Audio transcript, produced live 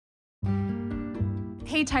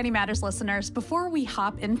Hey, Tiny Matters listeners, before we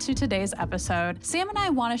hop into today's episode, Sam and I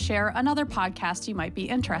want to share another podcast you might be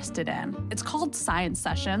interested in. It's called Science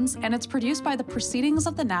Sessions, and it's produced by the Proceedings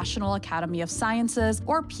of the National Academy of Sciences,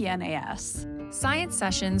 or PNAS. Science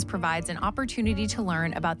Sessions provides an opportunity to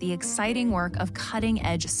learn about the exciting work of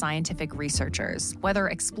cutting-edge scientific researchers, whether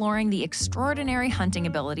exploring the extraordinary hunting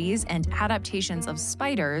abilities and adaptations of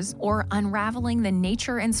spiders or unraveling the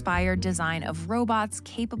nature-inspired design of robots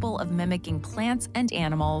capable of mimicking plants and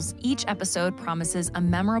animals. Each episode promises a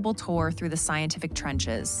memorable tour through the scientific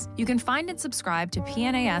trenches. You can find and subscribe to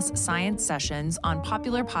PNAS Science Sessions on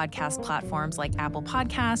popular podcast platforms like Apple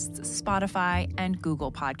Podcasts, Spotify, and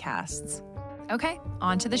Google Podcasts. Okay,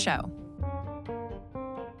 on to the show.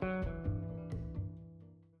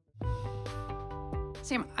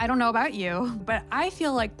 Sam, I don't know about you, but I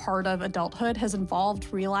feel like part of adulthood has involved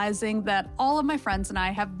realizing that all of my friends and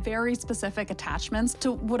I have very specific attachments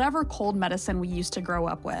to whatever cold medicine we used to grow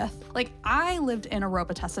up with. Like, I lived in a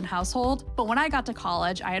Robitussin household, but when I got to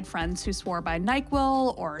college, I had friends who swore by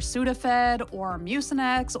NyQuil or Sudafed or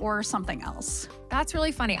Mucinex or something else. That's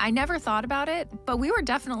really funny. I never thought about it, but we were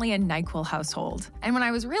definitely a NyQuil household. And when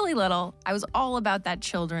I was really little, I was all about that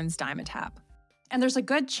children's Dimetapp. And there's a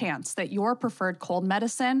good chance that your preferred cold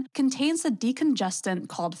medicine contains a decongestant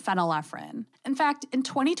called phenylephrine. In fact, in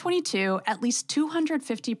 2022, at least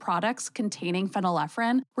 250 products containing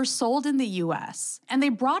phenylephrine were sold in the US, and they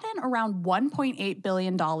brought in around $1.8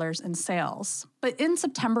 billion in sales. But in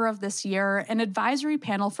September of this year, an advisory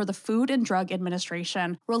panel for the Food and Drug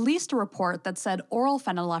Administration released a report that said oral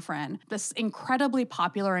phenylephrine, this incredibly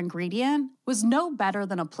popular ingredient, was no better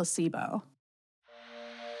than a placebo.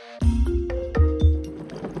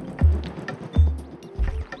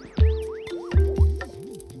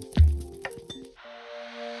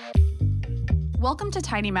 Welcome to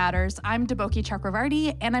Tiny Matters. I'm Deboki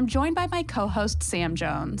Chakravarti, and I'm joined by my co-host, Sam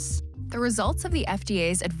Jones. The results of the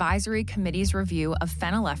FDA's Advisory Committee's review of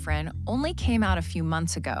phenylephrine only came out a few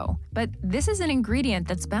months ago, but this is an ingredient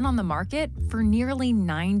that's been on the market for nearly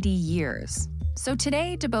 90 years. So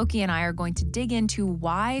today, Deboki and I are going to dig into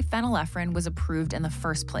why phenylephrine was approved in the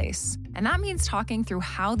first place. And that means talking through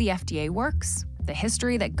how the FDA works, the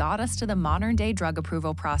history that got us to the modern-day drug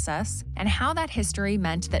approval process, and how that history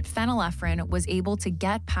meant that phenylephrine was able to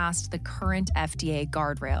get past the current FDA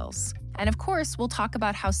guardrails. And of course, we'll talk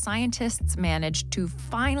about how scientists managed to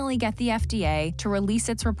finally get the FDA to release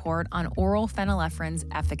its report on oral phenylephrine's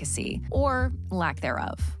efficacy, or lack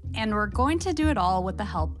thereof. And we're going to do it all with the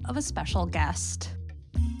help of a special guest.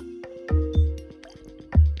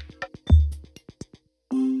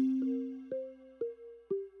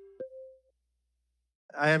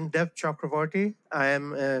 I am Dev Chakravarti. I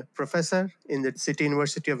am a professor in the City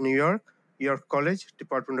University of New York, York College,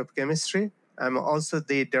 Department of Chemistry. I'm also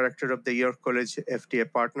the director of the York College FDA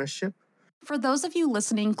Partnership. For those of you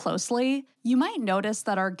listening closely, you might notice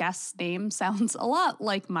that our guest's name sounds a lot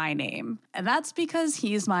like my name, and that's because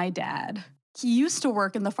he's my dad. He used to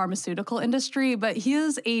work in the pharmaceutical industry, but he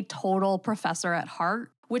is a total professor at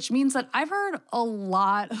heart, which means that I've heard a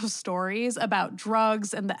lot of stories about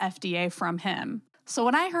drugs and the FDA from him. So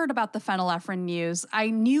when I heard about the phenylephrine news,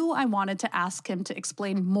 I knew I wanted to ask him to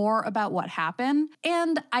explain more about what happened,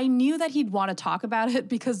 and I knew that he'd want to talk about it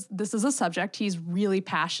because this is a subject he's really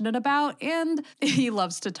passionate about, and he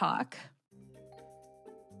loves to talk.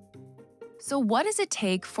 So what does it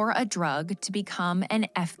take for a drug to become an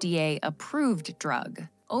FDA-approved drug?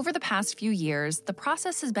 Over the past few years, the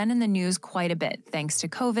process has been in the news quite a bit thanks to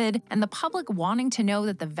COVID and the public wanting to know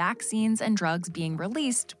that the vaccines and drugs being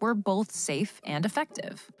released were both safe and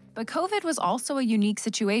effective. But COVID was also a unique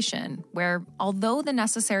situation where, although the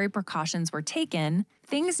necessary precautions were taken,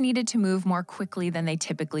 things needed to move more quickly than they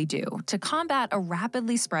typically do to combat a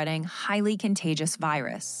rapidly spreading, highly contagious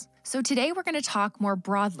virus. So today we're going to talk more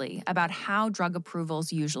broadly about how drug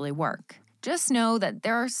approvals usually work. Just know that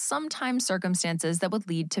there are sometimes circumstances that would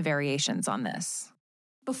lead to variations on this.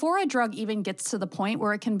 Before a drug even gets to the point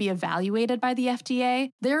where it can be evaluated by the FDA,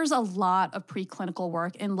 there's a lot of preclinical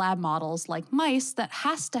work in lab models like mice that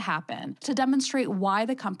has to happen to demonstrate why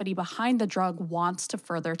the company behind the drug wants to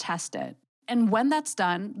further test it. And when that's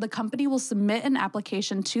done, the company will submit an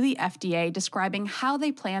application to the FDA describing how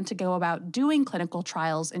they plan to go about doing clinical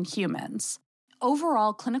trials in humans.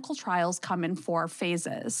 Overall, clinical trials come in 4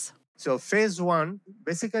 phases. So phase 1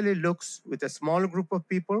 basically looks with a small group of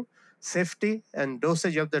people, safety and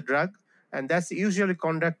dosage of the drug, and that's usually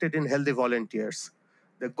conducted in healthy volunteers.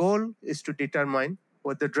 The goal is to determine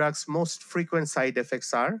what the drug's most frequent side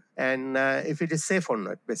effects are and if it is safe or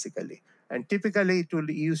not, basically. And typically it will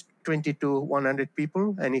use 20 to 100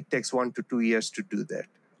 people, and it takes 1 to 2 years to do that.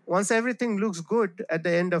 Once everything looks good at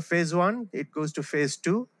the end of phase 1, it goes to phase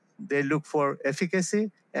 2. They look for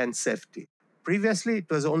efficacy and safety. Previously, it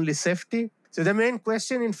was only safety. So the main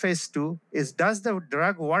question in phase 2 is, does the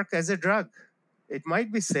drug work as a drug? It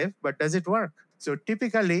might be safe, but does it work? So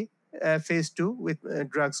typically, phase 2 with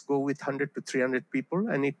drugs go with 100 to 300 people,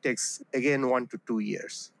 and it takes, again, 1 to 2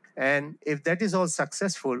 years. And if that is all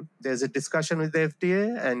successful, there's a discussion with the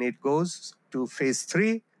FDA, and it goes to phase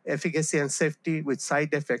 3, efficacy and safety with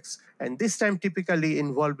side effects. And this time typically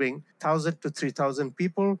involving 1,000 to 3,000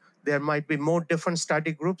 people. There might be more different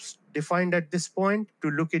study groups defined at this point to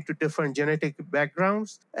look into different genetic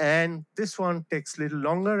backgrounds. And this one takes a little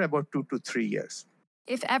longer, about 2 to 3 years.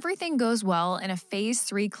 If everything goes well in a phase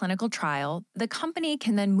 3 clinical trial, the company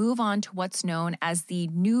can then move on to what's known as the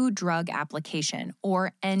New Drug Application,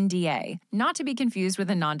 or NDA, not to be confused with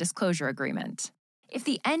a non-disclosure agreement. If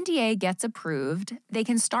the NDA gets approved, they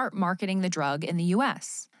can start marketing the drug in the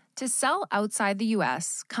U.S. To sell outside the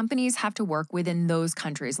U.S., companies have to work within those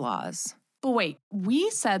countries' laws. But wait, we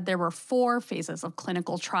said there were 4 phases of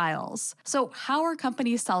clinical trials. So how are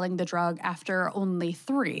companies selling the drug after only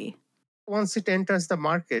 3? Once it enters the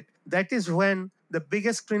market, that is when the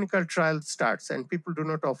biggest clinical trial starts, and people do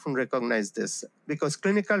not often recognize this because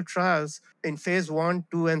clinical trials in phase 1,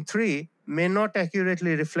 2, and 3 may not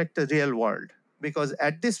accurately reflect the real world. Because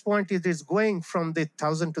at this point, it is going from the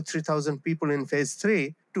 1,000 to 3,000 people in phase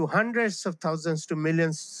 3 to hundreds of thousands to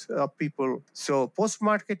millions of people. So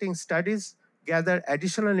post-marketing studies gather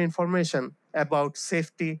additional information about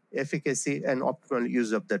safety, efficacy, and optimal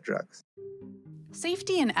use of the drugs.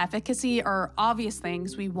 Safety and efficacy are obvious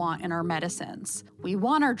things we want in our medicines. We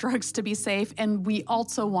want our drugs to be safe, and we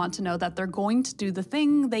also want to know that they're going to do the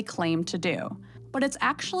thing they claim to do. But it's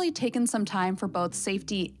actually taken some time for both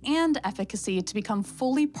safety and efficacy to become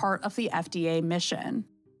fully part of the FDA mission.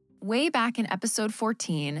 Way back in episode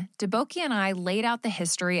 14, Deboki and I laid out the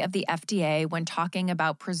history of the FDA when talking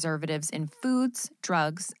about preservatives in foods,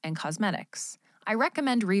 drugs, and cosmetics. I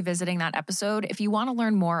recommend revisiting that episode if you want to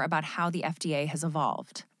learn more about how the FDA has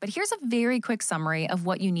evolved. But here's a very quick summary of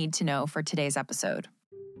what you need to know for today's episode.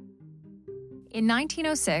 In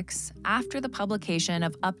 1906, after the publication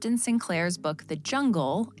of Upton Sinclair's book The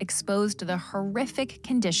Jungle exposed the horrific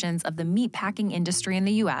conditions of the meatpacking industry in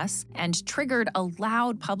the U.S. and triggered a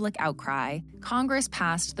loud public outcry, Congress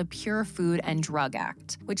passed the Pure Food and Drug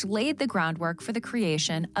Act, which laid the groundwork for the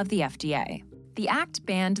creation of the FDA. The act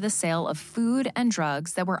banned the sale of food and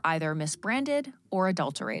drugs that were either misbranded or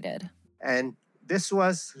adulterated. And this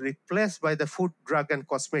was replaced by the Food, Drug, and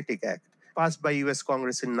Cosmetic Act, passed by U.S.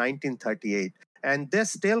 Congress in 1938. And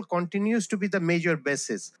this still continues to be the major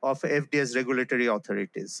basis of FDA's regulatory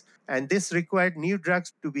authorities. And this required new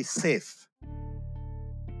drugs to be safe.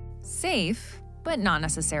 Safe, but not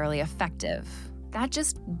necessarily effective. That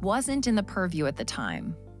just wasn't in the purview at the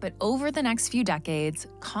time. But over the next few decades,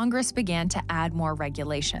 Congress began to add more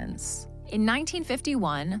regulations. In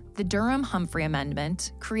 1951, the Durham-Humphrey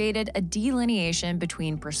Amendment created a delineation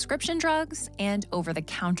between prescription drugs and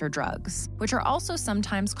over-the-counter drugs, which are also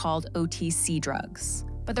sometimes called OTC drugs.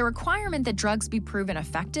 But the requirement that drugs be proven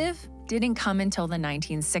effective didn't come until the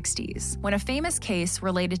 1960s, when a famous case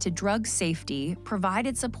related to drug safety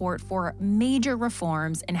provided support for major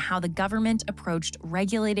reforms in how the government approached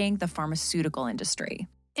regulating the pharmaceutical industry.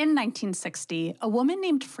 In 1960, a woman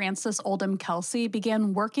named Frances Oldham Kelsey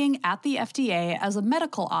began working at the FDA as a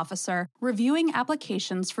medical officer, reviewing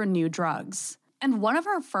applications for new drugs. And one of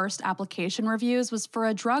her first application reviews was for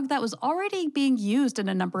a drug that was already being used in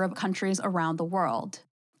a number of countries around the world.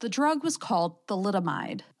 The drug was called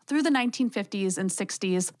thalidomide. Through the 1950s and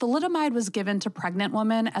 60s, thalidomide was given to pregnant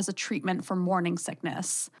women as a treatment for morning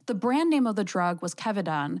sickness. The brand name of the drug was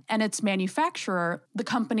Kevidon, and its manufacturer, the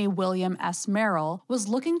company William S. Merrill, was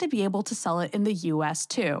looking to be able to sell it in the U.S.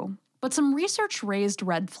 too. But some research raised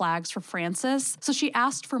red flags for Frances, so she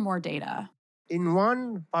asked for more data. In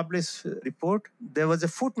one published report, there was a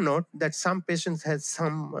footnote that some patients had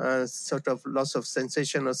some sort of loss of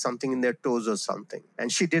sensation or something in their toes or something. And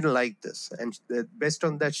she didn't like this. And based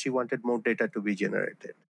on that, she wanted more data to be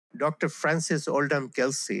generated. Dr. Frances Oldham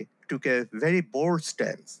Kelsey took a very bold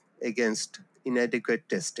stance against inadequate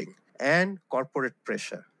testing and corporate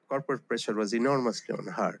pressure. Corporate pressure was enormously on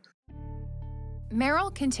her.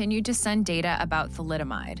 Merrill continued to send data about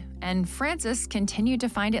thalidomide, and Frances continued to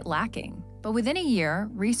find it lacking. But within a year,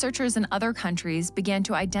 researchers in other countries began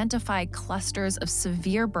to identify clusters of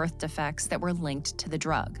severe birth defects that were linked to the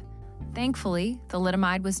drug. Thankfully,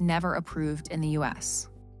 thalidomide was never approved in the U.S.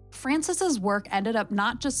 Frances's work ended up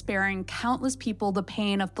not just sparing countless people the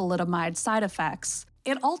pain of thalidomide side effects,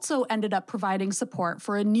 It also ended up providing support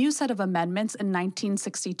for a new set of amendments in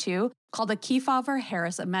 1962 called the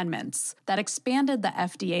Kefauver-Harris Amendments that expanded the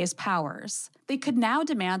FDA's powers. They could now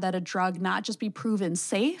demand that a drug not just be proven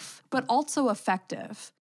safe, but also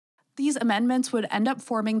effective. These amendments would end up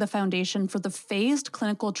forming the foundation for the phased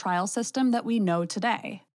clinical trial system that we know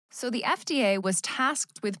today. So the FDA was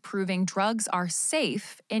tasked with proving drugs are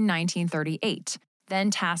safe in 1938, then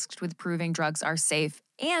tasked with proving drugs are safe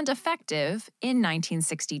and effective in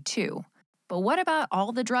 1962. But what about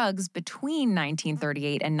all the drugs between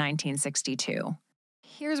 1938 and 1962?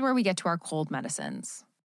 Here's where we get to our cold medicines.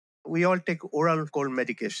 We all take oral cold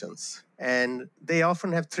medications, and they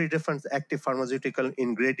often have 3 different active pharmaceutical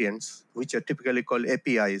ingredients, which are typically called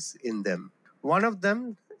APIs in them. One of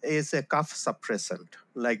them is a cough suppressant,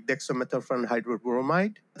 like dextromethorphan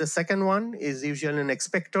hydrobromide. The second one is usually an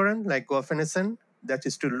expectorant, like guaifenesin, that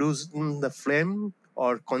is to loosen the phlegm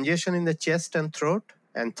or congestion in the chest and throat.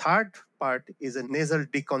 And third part is a nasal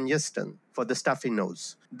decongestant for the stuffy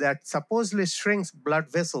nose that supposedly shrinks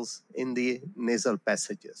blood vessels in the nasal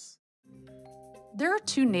passages. There are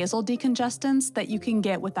 2 nasal decongestants that you can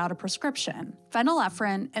get without a prescription,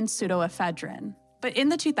 phenylephrine and pseudoephedrine. But in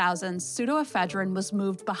the 2000s, pseudoephedrine was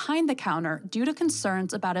moved behind the counter due to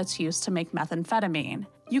concerns about its use to make methamphetamine.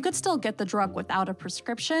 You could still get the drug without a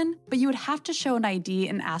prescription, but you would have to show an ID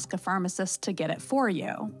and ask a pharmacist to get it for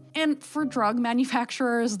you. And for drug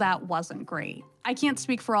manufacturers, that wasn't great. I can't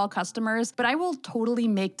speak for all customers, but I will totally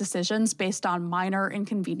make decisions based on minor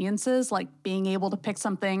inconveniences like being able to pick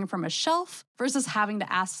something from a shelf versus having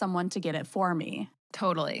to ask someone to get it for me.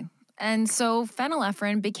 Totally. And so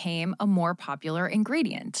phenylephrine became a more popular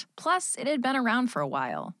ingredient. Plus, it had been around for a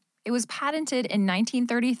while. It was patented in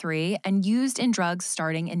 1933 and used in drugs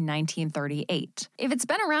starting in 1938. If it's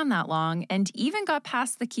been around that long and even got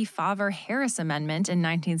past the Kefauver-Harris Amendment in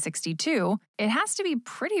 1962, it has to be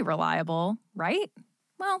pretty reliable, right?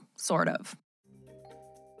 Well, sort of.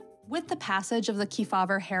 With the passage of the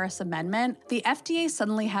Kefauver-Harris Amendment, the FDA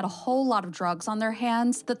suddenly had a whole lot of drugs on their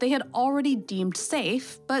hands that they had already deemed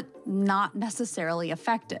safe, but not necessarily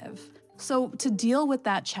effective. So to deal with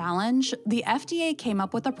that challenge, the FDA came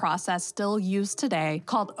up with a process still used today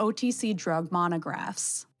called OTC drug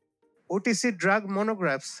monographs. OTC drug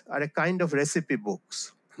monographs are a kind of recipe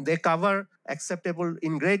books. They cover acceptable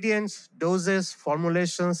ingredients, doses,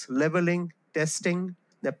 formulations, labeling, testing.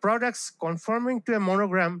 The products conforming to a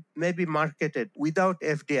monogram may be marketed without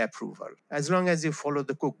FDA approval, as long as you follow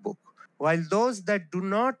the cookbook, while those that do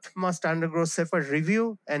not must undergo separate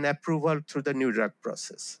review and approval through the new drug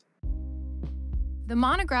process. The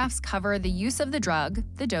monographs cover the use of the drug,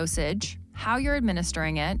 the dosage, how you're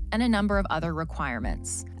administering it, and a number of other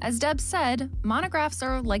requirements. As Deb said, monographs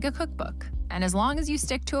are like a cookbook, and as long as you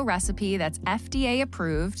stick to a recipe that's FDA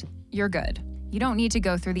approved, you're good. You don't need to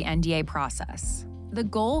go through the NDA process. The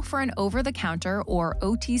goal for an over-the-counter or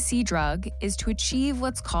OTC drug is to achieve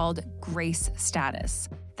what's called GRACE status.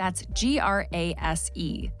 That's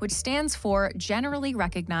GRASE, which stands for Generally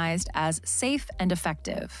Recognized as Safe and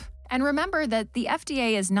Effective. And remember that the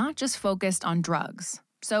FDA is not just focused on drugs.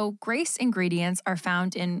 So GRACE ingredients are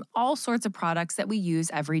found in all sorts of products that we use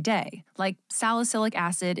every day, like salicylic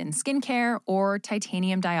acid in skincare or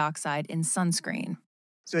titanium dioxide in sunscreen.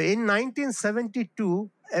 So in 1972,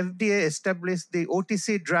 FDA established the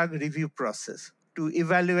OTC drug review process to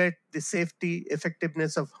evaluate the safety,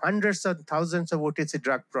 effectiveness of hundreds and thousands of OTC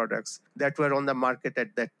drug products that were on the market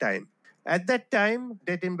at that time. At that time,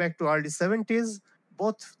 dating back to early 70s,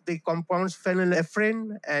 both the compounds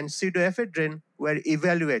phenylephrine and pseudoephedrine were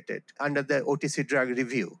evaluated under the OTC drug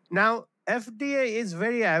review. Now, FDA is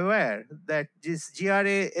very aware that this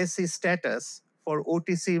GRASE status for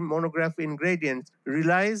OTC monograph ingredients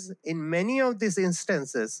relies in many of these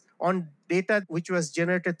instances on data which was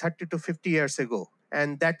generated 30 to 50 years ago,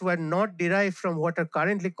 and that were not derived from what are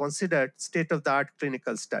currently considered state-of-the-art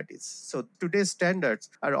clinical studies. So today's standards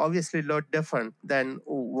are obviously a lot different than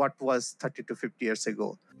what was 30 to 50 years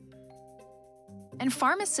ago. And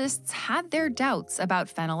pharmacists had their doubts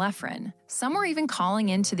about phenylephrine. Some were even calling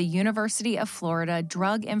into the University of Florida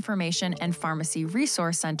Drug Information and Pharmacy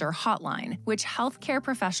Resource Center hotline, which healthcare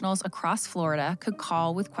professionals across Florida could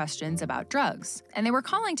call with questions about drugs. And they were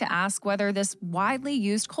calling to ask whether this widely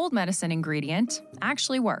used cold medicine ingredient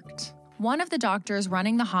actually worked. One of the doctors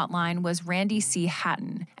running the hotline was Randy C.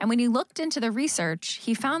 Hatton, and when he looked into the research,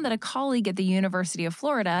 he found that a colleague at the University of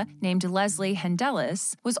Florida named Leslie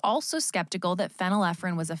Hendelis was also skeptical that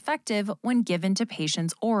phenylephrine was effective when given to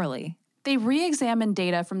patients orally. They re-examined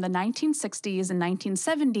data from the 1960s and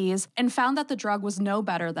 1970s and found that the drug was no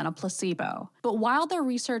better than a placebo. But while their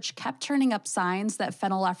research kept turning up signs that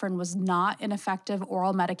phenylephrine was not an effective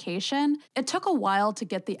oral medication, it took a while to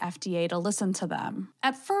get the FDA to listen to them.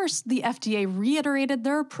 At first, the FDA reiterated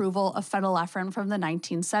their approval of phenylephrine from the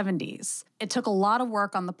 1970s. It took a lot of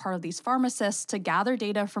work on the part of these pharmacists to gather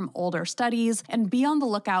data from older studies and be on the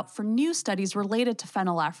lookout for new studies related to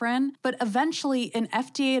phenylephrine, but eventually an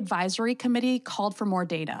FDA advisory committee called for more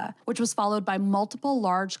data, which was followed by multiple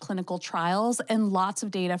large clinical trials and lots of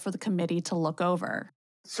data for the committee to look over.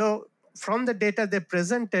 So from the data they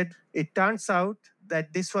presented, it turns out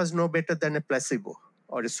that this was no better than a placebo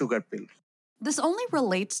or a sugar pill. This only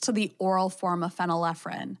relates to the oral form of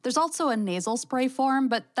phenylephrine. There's also a nasal spray form,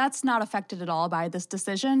 but that's not affected at all by this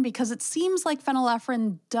decision because it seems like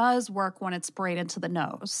phenylephrine does work when it's sprayed into the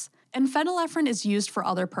nose. And phenylephrine is used for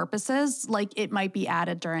other purposes, like it might be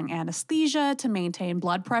added during anesthesia to maintain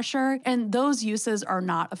blood pressure, and those uses are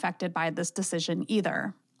not affected by this decision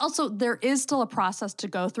either. Also, there is still a process to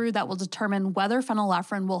go through that will determine whether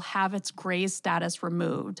phenylephrine will have its GRACE status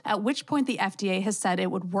removed, at which point the FDA has said it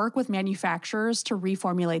would work with manufacturers to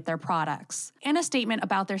reformulate their products. In a statement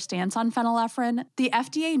about their stance on phenylephrine, the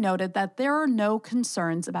FDA noted that there are no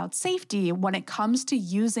concerns about safety when it comes to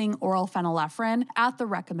using oral phenylephrine at the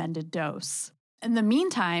recommended dose. In the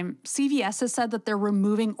meantime, CVS has said that they're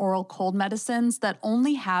removing oral cold medicines that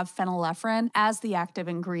only have phenylephrine as the active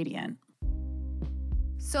ingredient.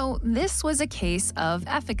 So this was a case of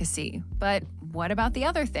efficacy, but what about the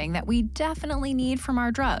other thing that we definitely need from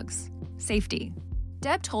our drugs? Safety.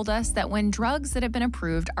 Deb told us that when drugs that have been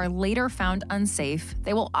approved are later found unsafe,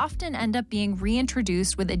 they will often end up being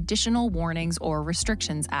reintroduced with additional warnings or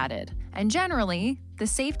restrictions added. And generally, the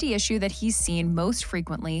safety issue that he's seen most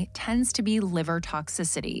frequently tends to be liver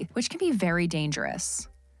toxicity, which can be very dangerous.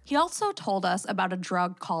 He also told us about a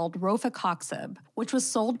drug called rofecoxib, which was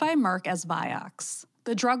sold by Merck as Vioxx.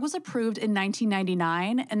 The drug was approved in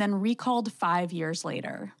 1999 and then recalled 5 years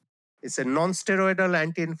later. It's a non-steroidal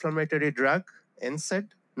anti-inflammatory drug, NSAID.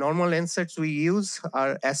 Normal NSAIDs we use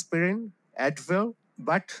are aspirin, Advil,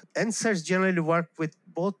 but NSAIDs generally work with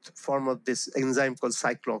both forms of this enzyme called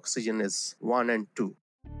cyclooxygenase 1 and 2.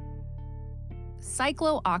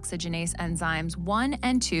 Cyclooxygenase enzymes 1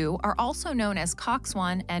 and 2 are also known as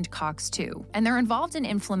COX-1 and COX-2, and they're involved in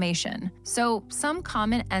inflammation. So some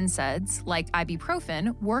common NSAIDs, like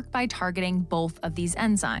ibuprofen, work by targeting both of these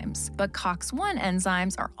enzymes. But COX-1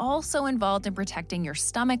 enzymes are also involved in protecting your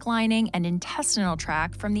stomach lining and intestinal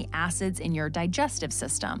tract from the acids in your digestive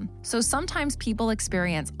system. So sometimes people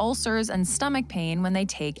experience ulcers and stomach pain when they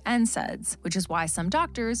take NSAIDs, which is why some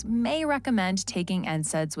doctors may recommend taking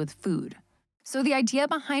NSAIDs with food. So the idea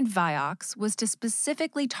behind Vioxx was to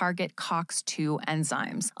specifically target COX-2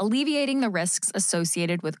 enzymes, alleviating the risks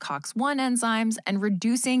associated with COX-1 enzymes and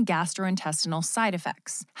reducing gastrointestinal side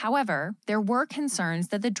effects. However, there were concerns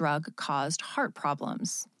that the drug caused heart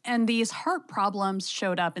problems. And these heart problems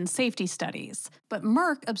showed up in safety studies. But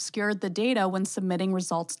Merck obscured the data when submitting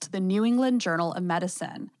results to the New England Journal of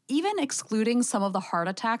Medicine, even excluding some of the heart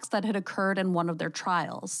attacks that had occurred in one of their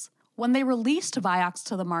trials. When they released Vioxx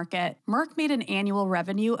to the market, Merck made an annual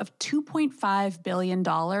revenue of $2.5 billion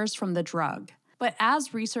from the drug. But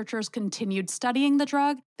as researchers continued studying the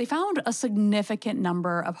drug, they found a significant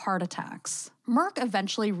number of heart attacks. Merck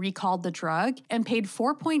eventually recalled the drug and paid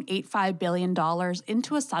 $4.85 billion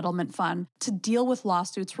into a settlement fund to deal with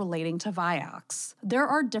lawsuits relating to Vioxx. There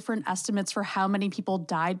are different estimates for how many people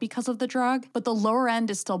died because of the drug, but the lower end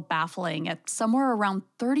is still baffling at somewhere around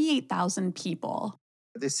 38,000 people.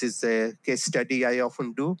 This is a case study I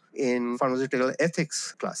often do in pharmaceutical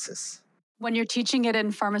ethics classes. When you're teaching it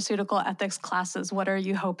in pharmaceutical ethics classes, what are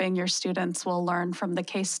you hoping your students will learn from the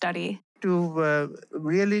case study? To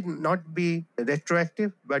really not be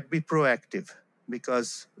retroactive, but be proactive.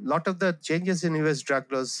 Because a lot of the changes in US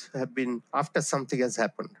drug laws have been after something has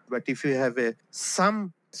happened. But if you have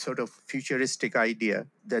some sort of futuristic idea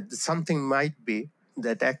that something might be,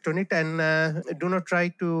 that act on it and do not try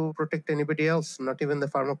to protect anybody else, not even the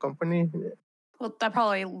pharma company. Well, that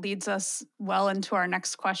probably leads us well into our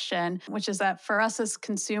next question, which is that for us as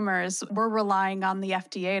consumers, we're relying on the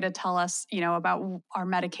FDA to tell us, about our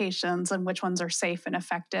medications and which ones are safe and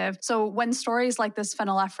effective. So when stories like this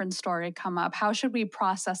phenylephrine story come up, how should we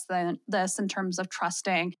process this in terms of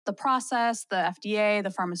trusting the process, the FDA, the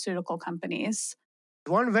pharmaceutical companies?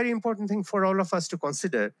 One very important thing for all of us to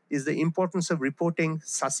consider is the importance of reporting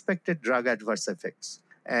suspected drug adverse effects.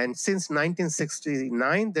 And since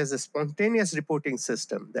 1969, there's a spontaneous reporting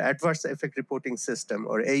system, the Adverse Effect Reporting System,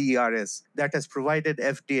 or AERS, that has provided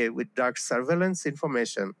FDA with drug surveillance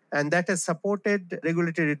information, and that has supported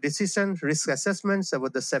regulatory decisions, risk assessments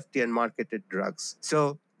about the safety and marketed drugs.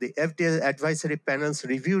 So the FDA advisory panel's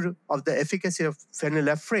review of the efficacy of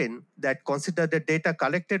phenylephrine that consider the data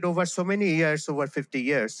collected over so many years, over 50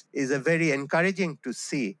 years, is a very encouraging to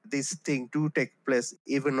see this thing do take place,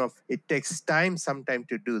 even if it takes time sometime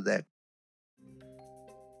to do that.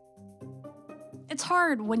 It's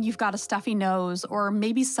hard when you've got a stuffy nose or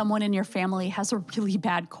maybe someone in your family has a really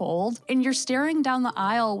bad cold and you're staring down the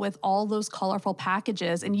aisle with all those colorful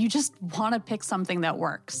packages and you just want to pick something that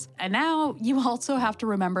works. And now you also have to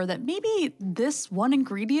remember that maybe this one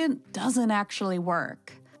ingredient doesn't actually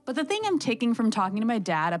work. But the thing I'm taking from talking to my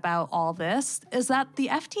dad about all this is that the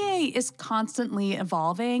FDA is constantly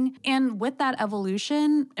evolving, and with that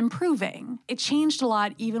evolution, improving. It changed a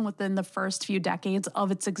lot even within the first few decades of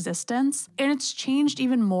its existence, and it's changed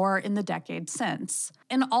even more in the decades since.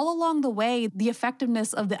 And all along the way, the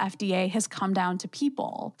effectiveness of the FDA has come down to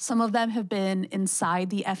people. Some of them have been inside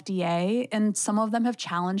the FDA, and some of them have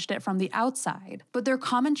challenged it from the outside. But their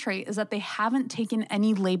common trait is that they haven't taken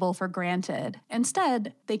any label for granted.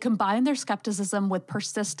 Instead, they combine their skepticism with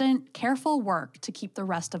persistent, careful work to keep the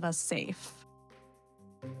rest of us safe.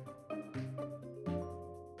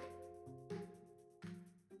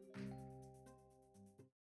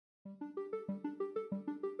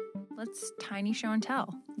 Let's tiny show and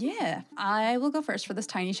tell. Yeah, I will go first for this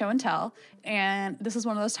tiny show and tell. And this is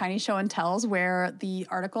one of those tiny show and tells where the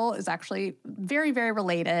article is actually very, very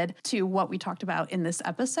related to what we talked about in this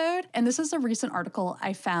episode. And this is a recent article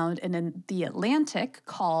I found in The Atlantic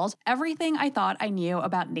called Everything I Thought I Knew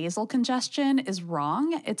About Nasal Congestion is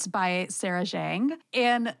Wrong. It's by Sarah Zhang.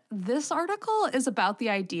 And this article is about the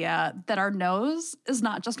idea that our nose is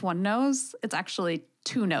not just one nose, it's actually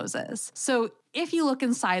two noses. So if you look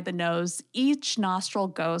inside the nose, each nostril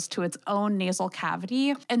goes to its own nasal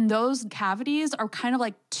cavity, and those cavities are kind of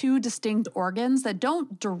like two distinct organs that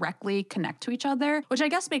don't directly connect to each other, which I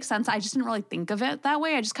guess makes sense. I just didn't really think of it that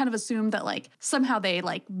way. I just kind of assumed that somehow they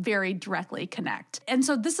very directly connect. And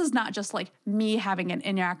so this is not just me having an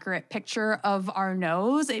inaccurate picture of our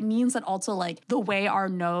nose. It means that also the way our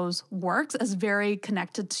nose works is very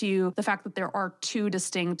connected to the fact that there are two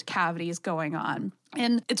distinct cavities going on.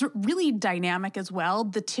 And it's really dynamic as well.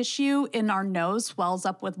 The tissue in our nose swells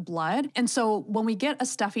up with blood. And so when we get a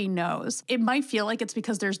stuffy nose, it might feel like it's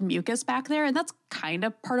because there's mucus back there. And that's kind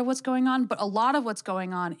of part of what's going on. But a lot of what's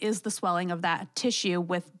going on is the swelling of that tissue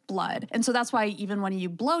with blood. And so that's why even when you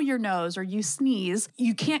blow your nose or you sneeze,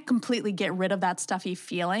 you can't completely get rid of that stuffy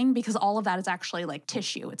feeling because all of that is actually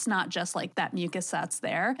tissue. It's not just that mucus that's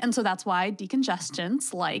there. And so that's why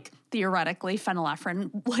decongestants theoretically phenylephrine,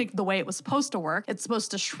 the way it was supposed to work, it's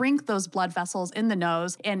supposed to shrink those blood vessels in the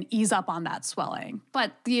nose and ease up on that swelling.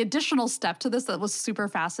 But the additional step to this that was super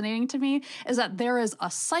fascinating to me is that there is a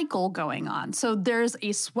cycle going on. So there's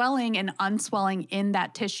a swelling and unswelling in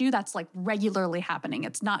that tissue that's regularly happening.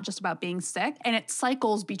 It's not just about being sick, and it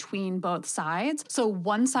cycles between both sides. So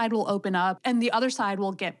one side will open up and the other side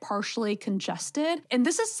will get partially congested. And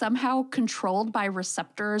this is somehow controlled by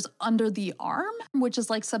receptors under the arm, which is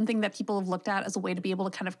something that people have looked at as a way to be able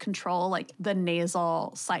to kind of control the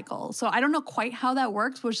nasal cycle. So I don't know quite how that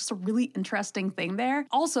works, but it's just a really interesting thing there.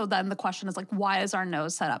 Also, then the question is why is our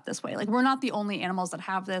nose set up this way? We're not the only animals that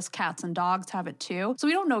have this. Cats and dogs have it too. So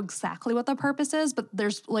we don't know exactly what the purpose is, but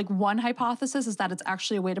there's one hypothesis is that it's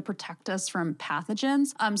actually a way to protect us from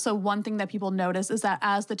pathogens. So one thing that people notice is that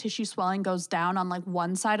as the tissue swelling goes down on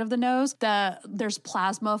one side of the nose, there's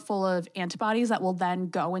plasma full of antibodies that will then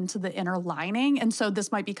go into the inner lining. And so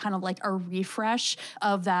this might be kind of a refresh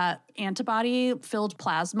of that antibody-filled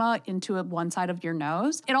plasma into one side of your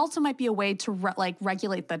nose. It also might be a way to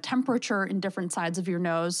regulate the temperature in different sides of your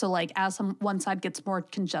nose. So as one side gets more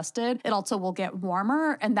congested, it also will get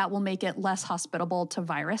warmer, and that will make it less hospitable to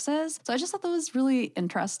viruses. So I just thought that was really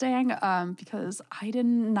interesting because I did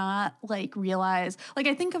not realize,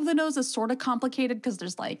 I think of the nose as sort of complicated because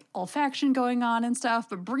there's olfaction going on and stuff,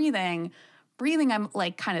 but breathing I'm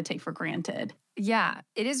kind of take for granted. Yeah,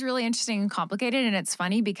 it is really interesting and complicated. And it's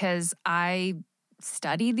funny because I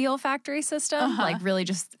studied the olfactory system,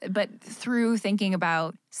 but through thinking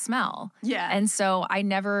about smell. Yeah. And so I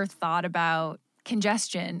never thought about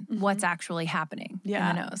congestion, what's actually happening in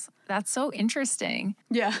the nose. That's so interesting.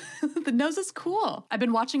 Yeah, the nose is cool. I've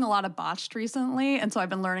been watching a lot of Botched recently, and so I've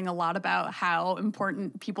been learning a lot about how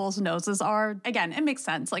important people's noses are. Again, it makes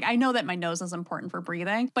sense. I know that my nose is important for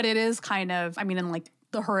breathing, but it is kind of, in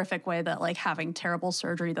the horrific way that like having terrible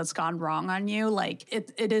surgery that's gone wrong on you, like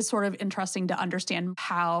it is sort of interesting to understand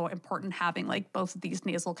how important having like both of these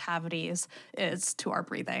nasal cavities is to our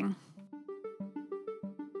breathing.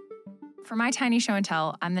 For my tiny show and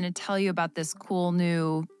tell, I'm going to tell you about this cool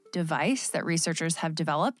new device that researchers have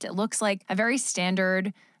developed. It looks like a very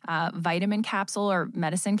standard vitamin capsule or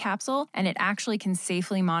medicine capsule, and it actually can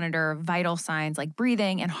safely monitor vital signs like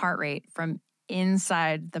breathing and heart rate from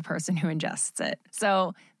inside the person who ingests it.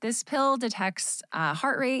 So this pill detects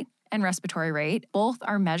heart rate and respiratory rate. Both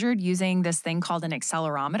are measured using this thing called an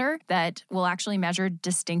accelerometer that will actually measure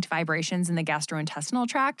distinct vibrations in the gastrointestinal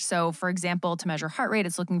tract. So, for example, to measure heart rate,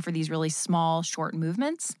 it's looking for these really small, short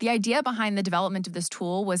movements. The idea behind the development of this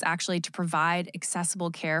tool was actually to provide accessible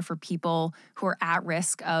care for people who are at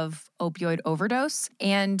risk of opioid overdose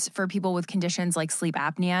and for people with conditions like sleep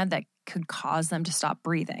apnea that could cause them to stop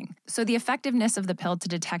breathing. So the effectiveness of the pill to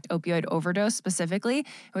detect opioid overdose specifically,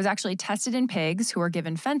 it was actually tested in pigs who were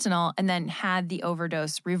given fentanyl and then had the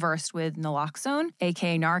overdose reversed with naloxone,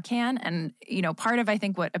 aka Narcan. And, part of, I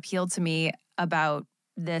think, what appealed to me about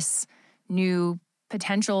this new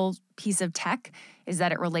potential piece of tech is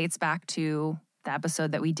that it relates back to the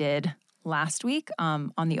episode that we did last week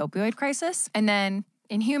on the opioid crisis. And then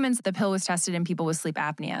in humans, the pill was tested in people with sleep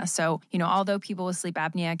apnea. So, although people with sleep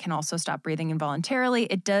apnea can also stop breathing involuntarily,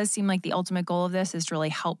 it does seem like the ultimate goal of this is to really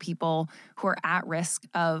help people who are at risk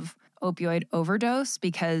of opioid overdose,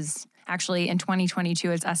 because actually in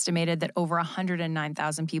 2022, it's estimated that over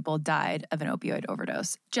 109,000 people died of an opioid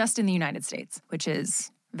overdose just in the United States, which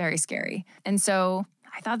is very scary. And so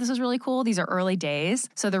I thought this was really cool. These are early days.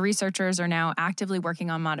 So the researchers are now actively working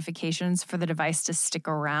on modifications for the device to stick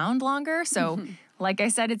around longer. So like I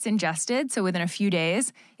said, it's ingested. So within a few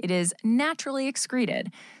days, it is naturally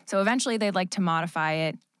excreted. So eventually they'd like to modify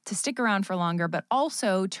it to stick around for longer, but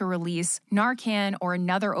also to release Narcan or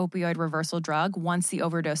another opioid reversal drug once the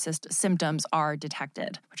overdose symptoms are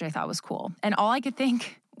detected, which I thought was cool. And all I could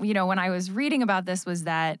think, when I was reading about this was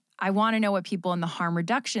that I want to know what people in the harm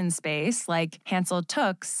reduction space, like Hansel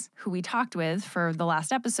Tooks, who we talked with for the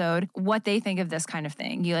last episode, what they think of this kind of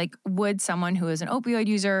thing. Would someone who is an opioid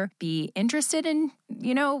user be interested in,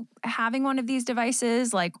 having one of these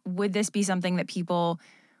devices? Would this be something that people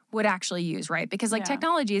would actually use, right? Because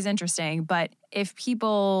technology is interesting, but if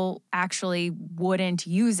people actually wouldn't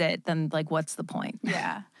use it, then what's the point?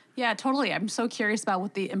 Yeah, totally. I'm so curious about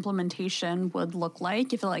what the implementation would look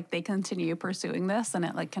like if they continue pursuing this and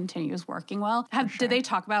it continues working well. Did they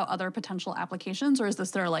talk about other potential applications, or is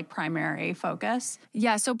this their primary focus?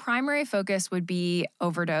 Yeah, so primary focus would be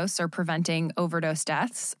overdose or preventing overdose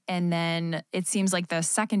deaths. And then it seems like the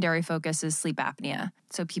secondary focus is sleep apnea.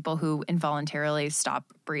 So people who involuntarily stop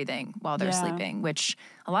breathing while they're sleeping, which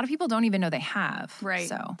a lot of people don't even know they have. Right.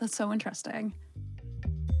 So that's so interesting.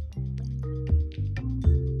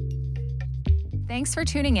 Thanks for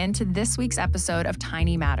tuning in to this week's episode of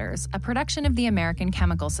Tiny Matters, a production of the American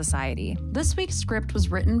Chemical Society. This week's script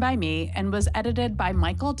was written by me and was edited by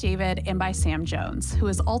Michael David and by Sam Jones, who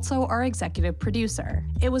is also our executive producer.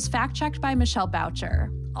 It was fact-checked by Michelle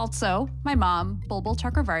Boucher. Also, my mom, Bulbul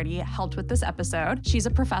Chakravarti, helped with this episode. She's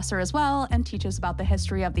a professor as well and teaches about the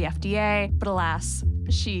history of the FDA, but alas,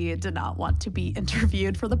 she did not want to be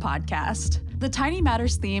interviewed for the podcast. The Tiny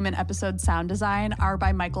Matters theme and episode sound design are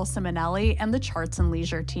by Michael Simonelli and the Charts and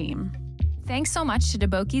Leisure team. Thanks so much to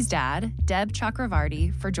Deboki's dad, Deb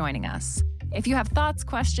Chakravarti, for joining us. If you have thoughts,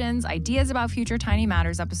 questions, ideas about future Tiny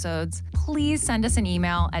Matters episodes, please send us an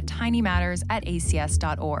email at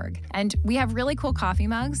tinymatters@acs.org. And we have really cool coffee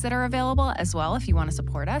mugs that are available as well if you want to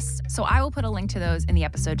support us. So I will put a link to those in the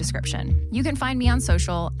episode description. You can find me on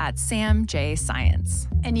social at SamJScience.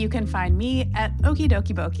 And you can find me at Okie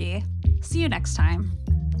Dokie Bokie. See you next time.